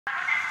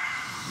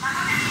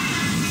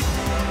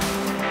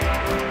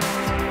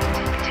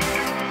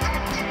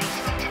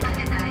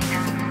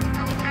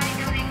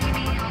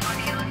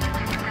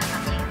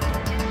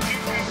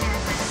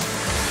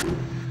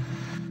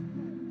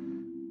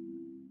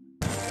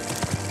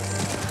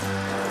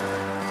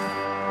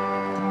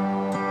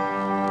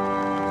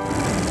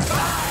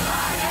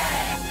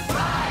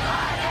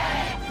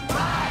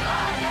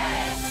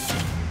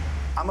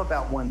I'm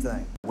about one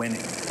thing, winning.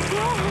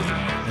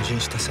 A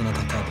gente está sendo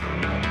atacado.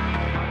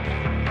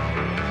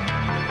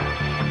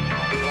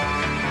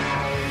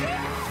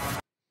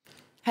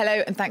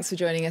 Hello, and thanks for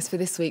joining us for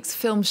this week's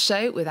film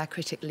show with our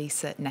critic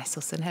Lisa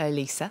Nesselson. Hello,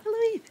 Lisa.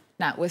 Hello.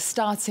 Now, we're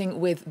starting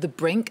with The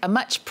Brink, a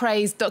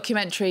much-praised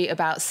documentary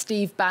about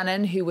Steve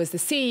Bannon, who was the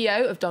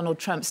CEO of Donald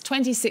Trump's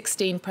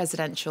 2016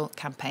 presidential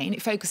campaign.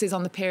 It focuses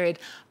on the period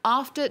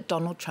after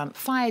Donald Trump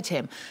fired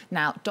him.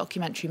 Now,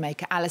 documentary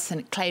maker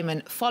Alison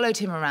Klayman followed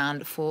him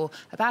around for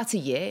about a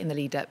year in the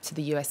lead-up to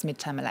the US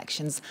midterm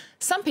elections.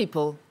 Some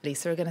people,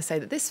 Lisa, are going to say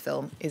that this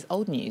film is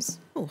old news.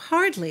 Oh,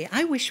 hardly.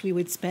 I wish we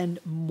would spend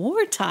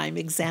more time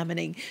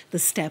examining the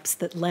steps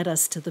that led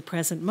us to the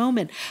present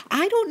moment.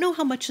 I don't know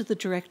how much of the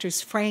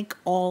director's frank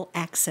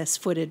all-access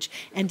footage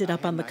ended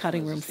up on the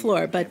cutting room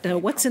floor, but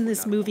what's in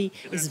this movie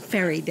is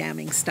very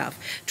damning stuff.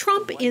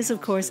 Trump is,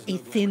 of course, a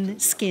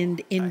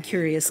thin-skinned,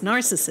 incurious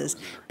narcissist.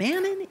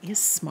 Bannon is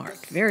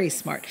smart, very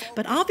smart,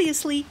 but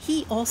obviously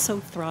he also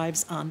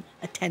thrives on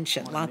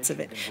attention, lots of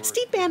it.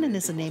 Steve Bannon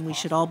is a name we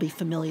should all be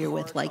familiar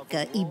with, like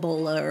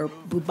Ebola or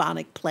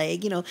bubonic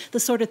plague, you know, the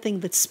sort of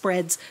thing that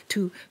spreads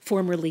to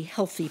formerly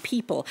healthy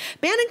people.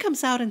 Bannon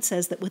comes out and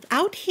says that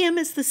without him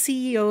as the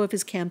CEO of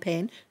his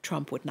campaign,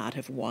 Trump would not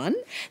have won,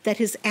 that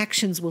his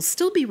actions will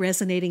still be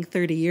resonating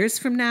 30 years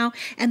from now,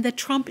 and that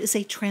Trump is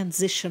a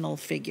transitional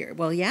figure.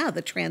 Well, yeah,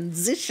 the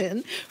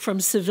transition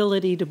from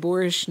civility to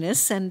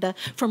boorishness and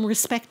from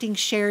respecting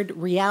shared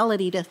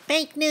reality to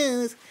fake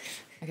news.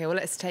 OK, well,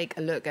 let's take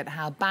a look at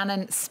how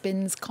Bannon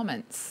spins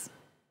comments.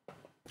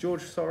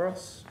 George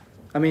Soros,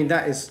 I mean,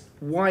 that is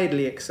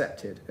widely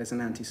accepted as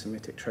an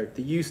anti-Semitic trope.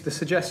 The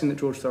suggestion that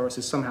George Soros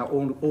is somehow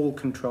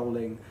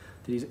all-controlling,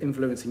 that he's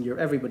influencing Europe,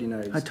 everybody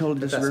knows. I totally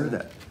disagree with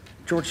that.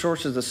 George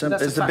Soros is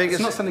the biggest...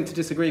 It's not something to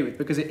disagree with,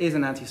 because it is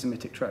an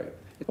anti-Semitic trope.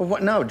 Well,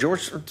 what? No,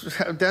 George,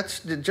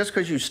 that's just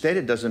because you state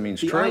it doesn't mean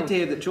it's true. The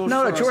idea that George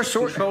Soros is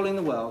controlling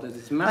the world is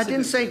this massive... I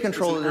didn't say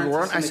controlling the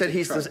world. I said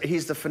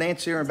he's the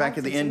financier and back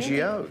of the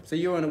NGO. So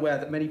you're unaware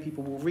that many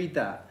people will read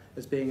that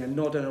as being a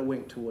nod and a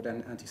wink toward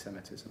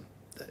anti-Semitism?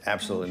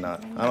 Absolutely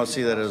not. I don't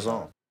see that at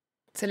all.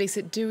 So,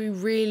 Lisa, do we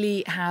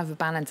really have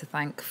Bannon to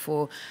thank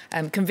for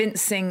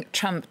convincing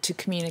Trump to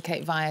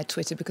communicate via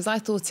Twitter? Because I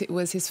thought it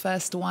was his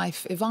first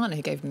wife, Ivana,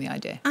 who gave him the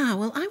idea.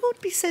 Well, I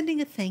won't be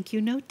sending a thank you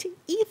note to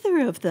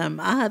either of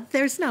them.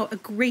 There's now a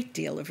great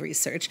deal of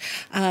research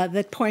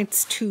that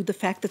points to the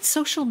fact that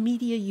social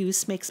media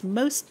use makes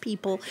most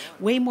people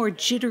way more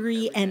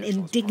jittery and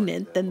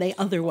indignant than they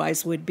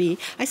otherwise would be.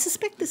 I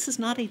suspect this is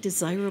not a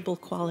desirable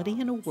quality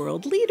in a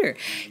world leader.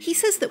 He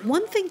says that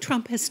one thing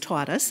Trump has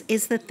taught us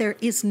is that there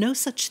is no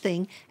such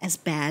thing as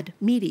bad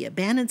media.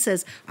 Bannon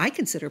says, I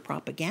consider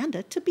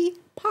propaganda to be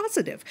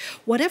positive.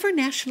 Whatever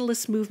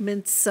nationalist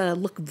movements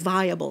look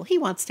viable, he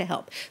wants to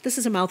help. This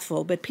is a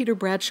mouthful, but Peter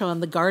Bradshaw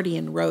in The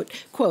Guardian wrote,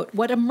 quote,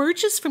 what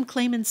emerges from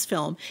Klayman's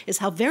film is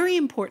how very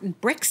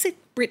important Brexit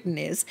Britain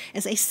is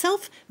as a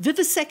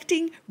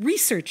self-vivisecting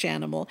research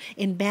animal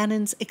in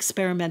Bannon's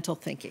experimental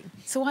thinking.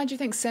 So why do you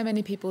think so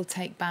many people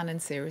take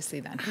Bannon seriously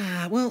then?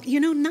 Well, you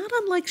know, not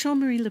unlike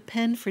Jean-Marie Le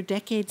Pen for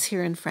decades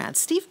here in France,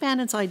 Steve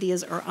Bannon's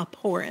ideas are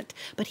abhorrent,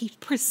 but he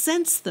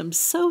presents them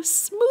so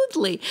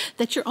smoothly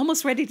that you're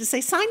almost ready to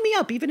say, sign me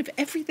up, even if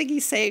everything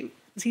he says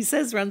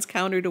runs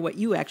counter to what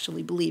you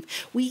actually believe.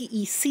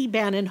 We see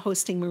Bannon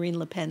hosting Marine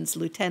Le Pen's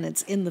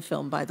lieutenants in the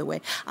film, by the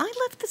way. I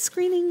left the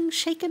screening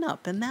shaken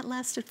up, and that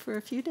lasted for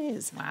a few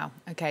days. Wow.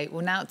 OK,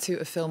 well, now to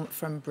a film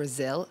from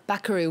Brazil.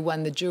 Bacurau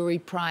won the jury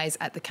prize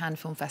at the Cannes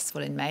Film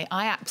Festival in May.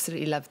 I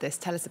absolutely love this.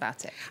 Tell us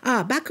about it.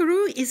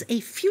 Bacurau is a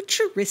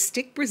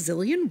futuristic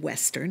Brazilian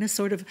Western, a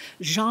sort of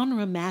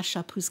genre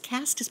mashup whose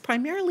cast is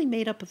primarily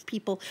made up of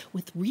people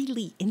with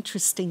really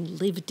interesting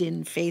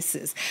lived-in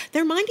faces.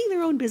 They're minding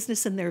their own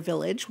business in their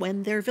village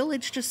when their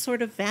village just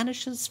sort of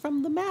vanishes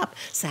from the map.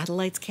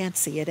 Satellites can't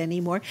see it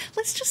anymore.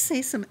 Let's just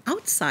say some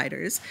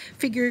outsiders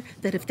figure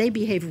that if they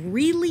behave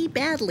really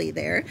badly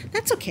there,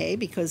 that's okay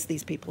because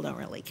these people don't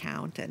really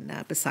count, and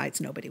besides,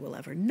 nobody will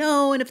ever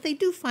know, and if they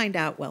do find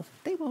out, well,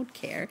 they won't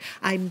care.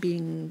 I'm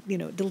being,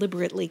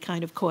 deliberately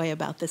kind of coy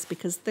about this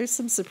because there's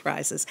some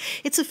surprises.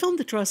 It's a film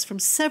that draws from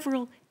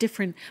several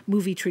different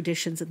movie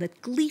traditions and that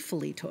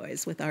gleefully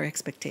toys with our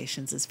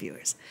expectations as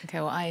viewers. OK,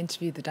 well, I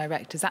interviewed the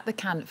directors at the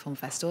Cannes Film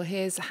Festival.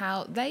 Here's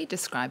how they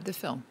describe the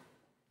film.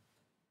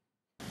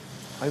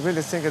 I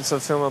really think it's a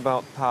film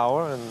about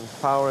power, and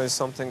power is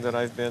something that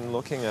I've been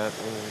looking at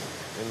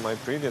in my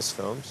previous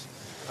films.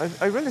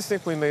 I really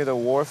think we made a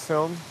war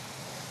film.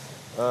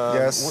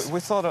 Yes. We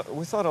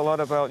thought a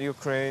lot about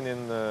Ukraine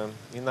in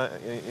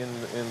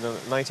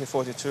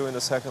 1942 in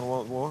the Second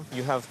World War.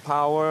 You have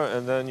power,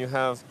 and then you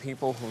have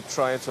people who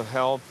try to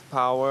help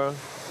power,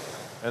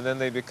 and then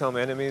they become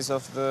enemies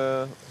of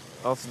the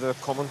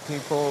common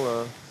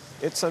people.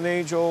 It's an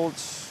age-old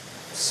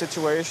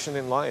situation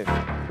in life.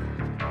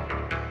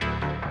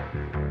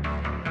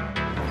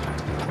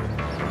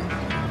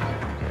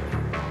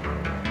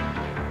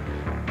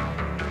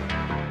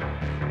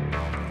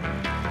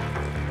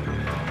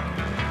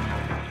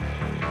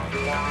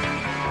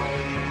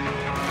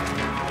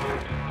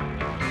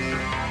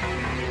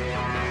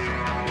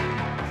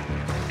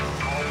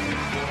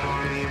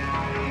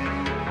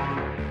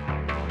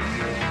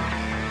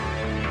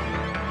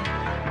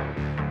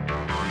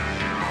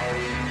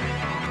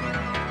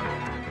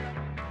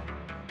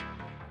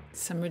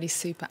 some really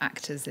super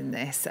actors in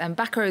this. And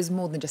Baccarat is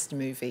more than just a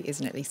movie,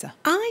 isn't it, Lisa?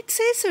 I'd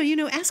say so. You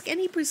know, ask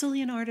any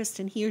Brazilian artist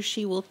and he or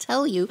she will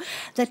tell you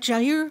that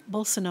Jair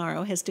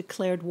Bolsonaro has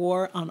declared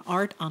war on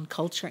art, on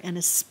culture, and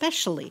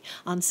especially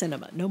on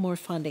cinema. No more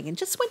funding. And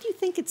just when you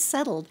think it's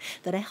settled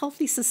that a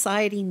healthy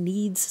society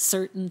needs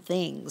certain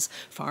things,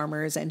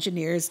 farmers,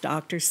 engineers,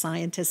 doctors,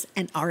 scientists,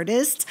 and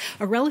artists,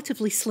 a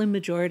relatively slim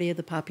majority of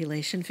the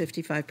population,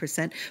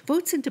 55%,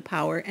 votes into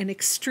power an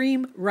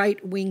extreme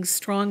right-wing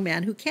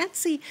strongman who can't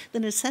see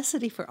the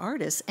necessity for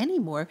artists any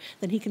more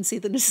than he can see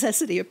the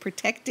necessity of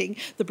protecting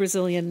the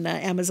Brazilian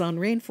Amazon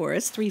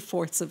rainforest,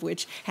 3/4 of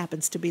which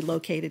happens to be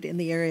located in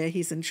the area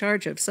he's in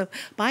charge of. So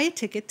buy a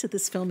ticket to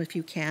this film if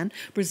you can.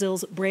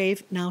 Brazil's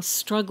brave, now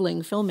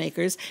struggling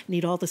filmmakers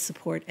need all the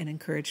support and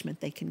encouragement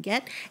they can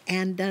get.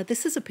 And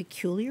this is a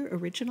peculiar,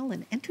 original,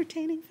 and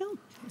entertaining film.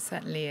 It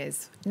certainly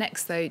is.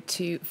 Next, though,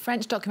 to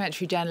French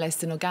documentary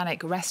journalist and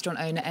organic restaurant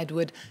owner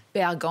Edward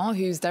Bergon,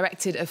 who's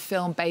directed a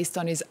film based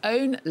on his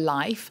own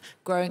life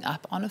growing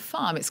up on a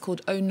farm. It's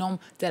called Au nom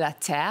de la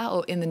terre,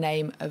 or In the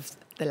Name of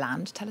the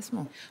Land. Tell us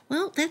more.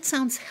 Well, that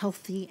sounds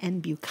healthy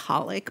and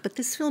bucolic, but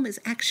this film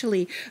is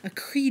actually a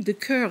cri de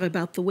coeur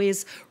about the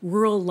ways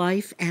rural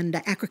life and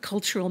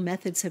agricultural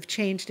methods have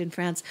changed in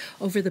France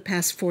over the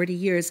past 40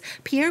 years.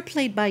 Pierre,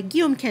 played by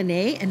Guillaume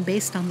Canet and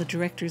based on the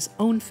director's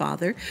own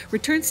father,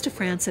 returns to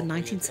France in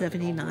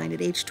 1979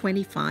 at age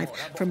 25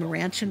 from a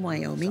ranch in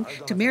Wyoming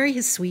to marry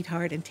his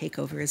sweetheart and take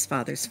over his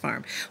father's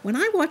farm. When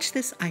I watched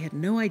this, I had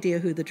no idea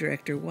who the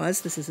director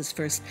was. This is his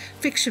first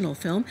fictional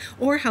film,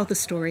 or how the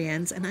story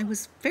ends, and I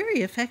was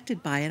very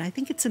affected by it. I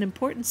think it's an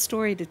important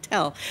story to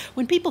tell.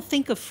 When people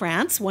think of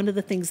France, one of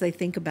the things they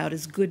think about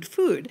is good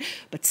food,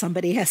 but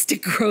somebody has to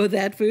grow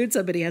that food,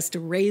 somebody has to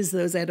raise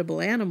those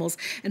edible animals,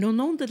 and Au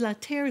nom de la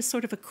terre is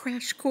sort of a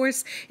crash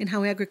course in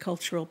how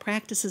agricultural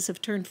practices have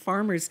turned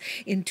farmers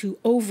into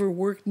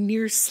overworked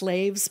near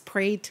slaves,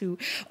 prey to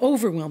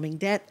overwhelming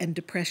debt and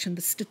depression.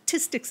 The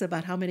statistics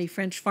about how many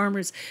French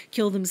farmers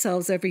kill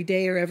themselves every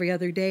day or every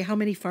other day, how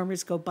many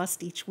farmers go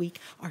bust each week,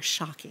 are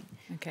shocking.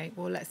 OK,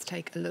 well, let's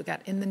take a look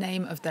at In the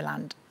Name of the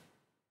Land.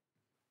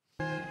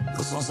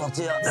 Pour s'en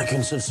sortir, t'as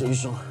qu'une seule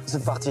solution, c'est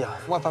de partir.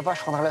 Moi, papa,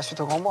 je prendrai la suite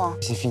au grand bois.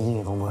 C'est fini,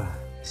 les grands bois.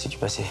 Si tu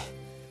passais.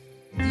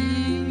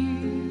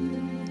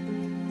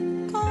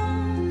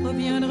 Quand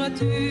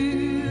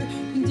reviendras-tu?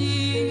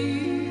 Dis,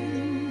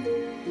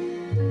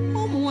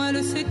 au moins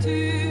le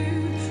sais-tu,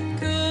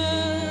 que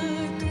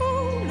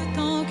tout le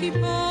temps qui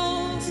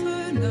passe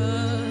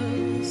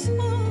ne se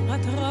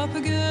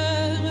rattrape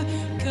guère,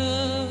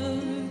 que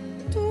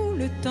tout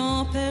le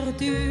temps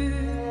perdu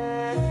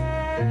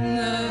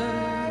ne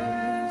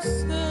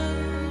se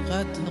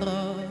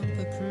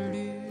rattrape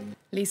plus.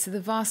 Lisa, the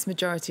vast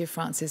majority of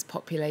France's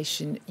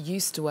population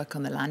used to work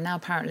on the land. Now,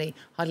 apparently,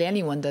 hardly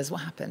anyone does.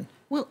 What happened?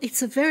 Well,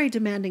 it's a very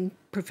demanding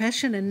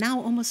profession and now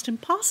almost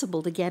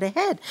impossible to get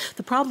ahead.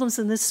 The problems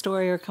in this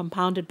story are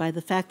compounded by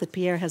the fact that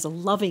Pierre has a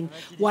loving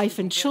wife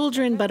and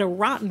children, but a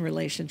rotten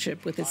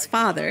relationship with his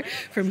father,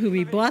 from whom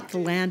he bought the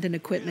land and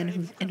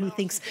equipment, and who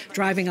thinks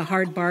driving a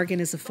hard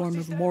bargain is a form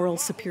of moral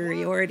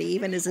superiority,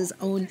 even as his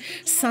own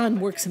son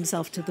works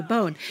himself to the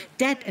bone.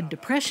 Debt and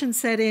depression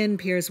set in.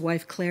 Pierre's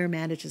wife, Claire,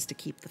 manages to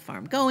keep the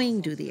farm going,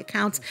 do the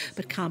accounts,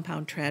 but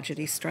compound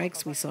tragedy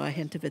strikes. We saw a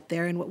hint of it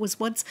there in what was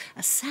once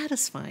a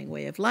satisfying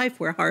way of life,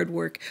 where hard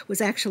work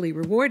was actually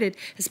rewarded,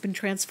 has been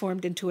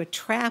transformed into a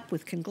trap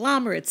with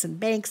conglomerates and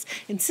banks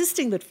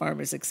insisting that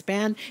farmers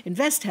expand,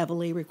 invest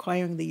heavily,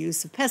 requiring the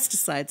use of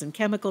pesticides and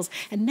chemicals,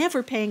 and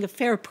never paying a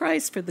fair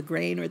price for the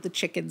grain or the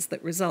chickens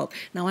that result.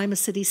 Now, I'm a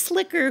city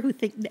slicker who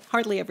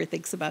hardly ever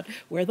thinks about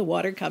where the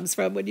water comes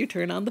from when you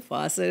turn on the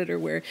faucet, or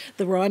where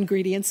the raw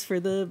ingredients for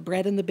the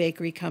bread in the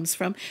bakery comes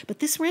from. But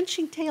this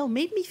wrenching tale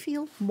made me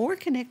feel more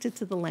connected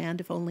to the land,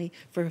 if only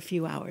for a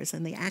few hours,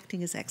 and the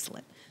acting is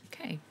excellent.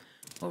 OK.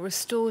 Well,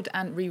 restored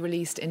and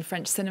re-released in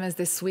French cinemas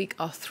this week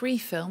are 3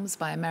 films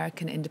by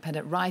American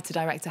independent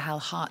writer-director Hal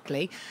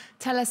Hartley.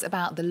 Tell us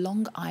about the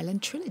Long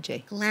Island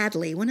trilogy.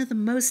 Gladly. One of the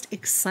most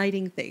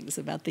exciting things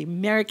about the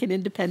American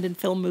independent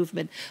film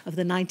movement of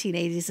the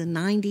 1980s and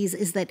 90s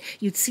is that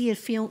you'd see a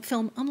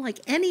film unlike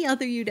any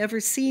other you'd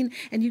ever seen,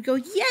 and you'd go,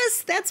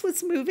 yes, that's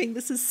what's moving.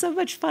 This is so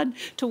much fun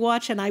to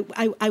watch, and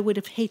I would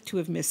have hated to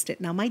have missed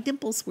it. Now, my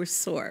dimples were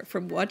sore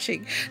from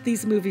watching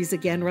these movies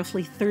again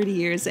roughly 30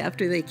 years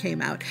after they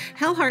came out.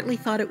 Hal Hartley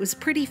thought it was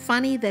pretty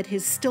funny that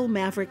his still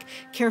maverick,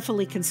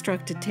 carefully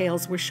constructed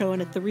tales were shown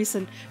at the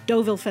recent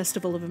Deauville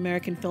Festival of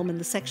American Film in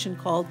the section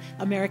called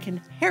American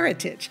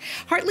Heritage.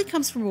 Hartley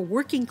comes from a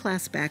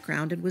working-class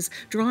background and was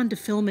drawn to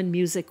film and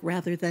music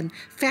rather than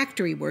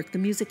factory work. The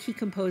music he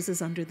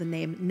composes under the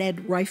name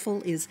Ned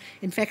Rifle is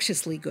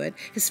infectiously good.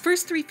 His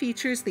first 3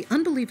 features, The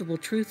Unbelievable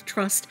Truth,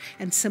 Trust,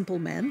 and Simple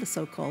Men, the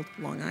so-called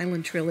Long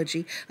Island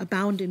trilogy,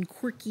 abound in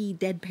quirky,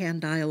 deadpan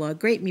dialogue,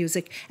 great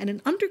music, and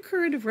an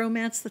undercurrent of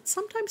romance that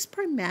sometimes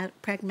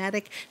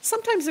pragmatic,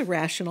 sometimes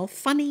irrational,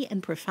 funny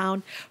and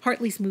profound.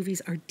 Hartley's movies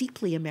are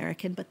deeply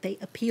American, but they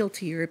appeal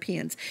to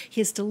Europeans.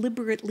 His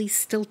deliberately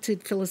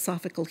stilted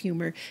philosophical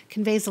humor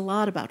conveys a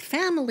lot about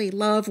family,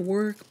 love,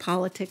 work,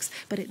 politics,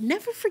 but it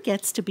never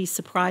forgets to be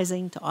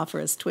surprising, to offer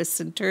us twists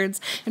and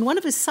turns. In one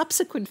of his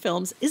subsequent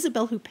films,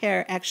 Isabelle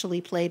Huppert actually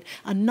played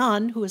a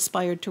nun who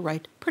aspired to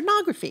write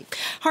pornography.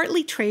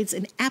 Hartley trades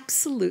in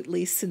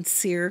absolutely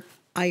sincere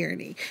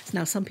irony.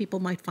 Now, some people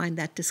might find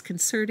that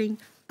disconcerting.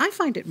 I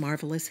find it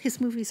marvelous.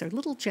 His movies are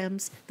little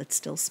gems that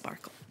still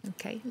sparkle.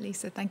 OK,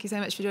 Lisa, thank you so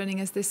much for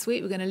joining us this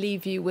week. We're going to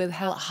leave you with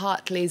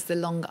Hartley's The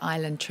Long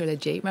Island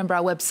Trilogy. Remember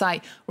our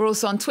website. We're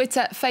also on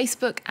Twitter,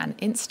 Facebook and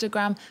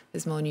Instagram.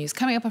 There's more news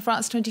coming up on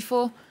France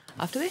 24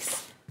 after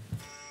this.